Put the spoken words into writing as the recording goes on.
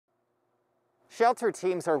Shelter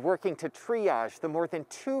teams are working to triage the more than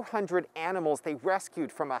 200 animals they rescued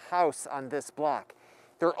from a house on this block.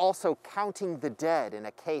 They're also counting the dead in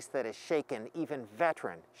a case that has shaken even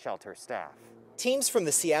veteran shelter staff. Teams from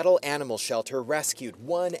the Seattle Animal Shelter rescued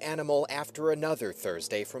one animal after another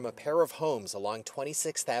Thursday from a pair of homes along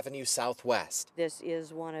 26th Avenue Southwest. This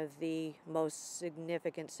is one of the most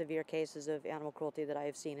significant severe cases of animal cruelty that I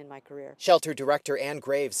have seen in my career. Shelter Director Ann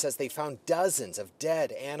Graves says they found dozens of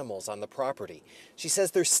dead animals on the property. She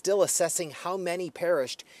says they're still assessing how many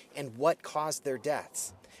perished and what caused their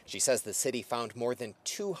deaths. She says the city found more than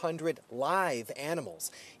 200 live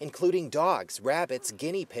animals, including dogs, rabbits,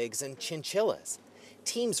 guinea pigs, and chinchillas.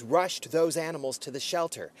 Teams rushed those animals to the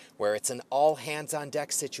shelter, where it's an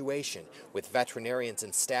all-hands-on-deck situation, with veterinarians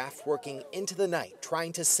and staff working into the night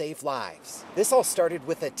trying to save lives. This all started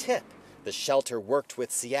with a tip. The shelter worked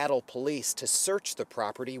with Seattle police to search the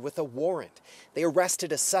property with a warrant. They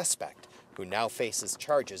arrested a suspect, who now faces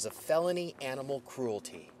charges of felony animal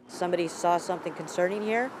cruelty. Somebody saw something concerning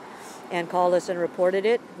here and called us and reported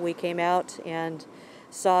it. We came out and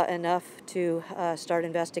saw enough to start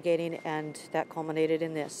investigating, and that culminated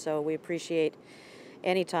in this. So we appreciate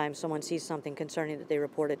any time someone sees something concerning that they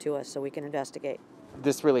report it to us so we can investigate.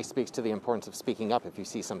 This really speaks to the importance of speaking up if you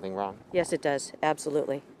see something wrong. Yes, it does.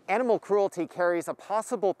 Absolutely. Animal cruelty carries a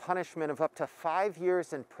possible punishment of up to 5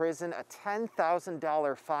 years in prison, a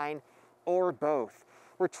 $10,000 fine, or both.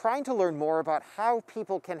 We're trying to learn more about how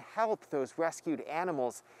people can help those rescued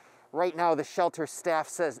animals. Right now, the shelter staff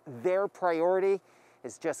says their priority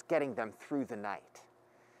is just getting them through the night.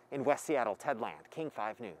 In West Seattle, Ted Land, King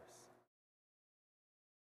 5 News.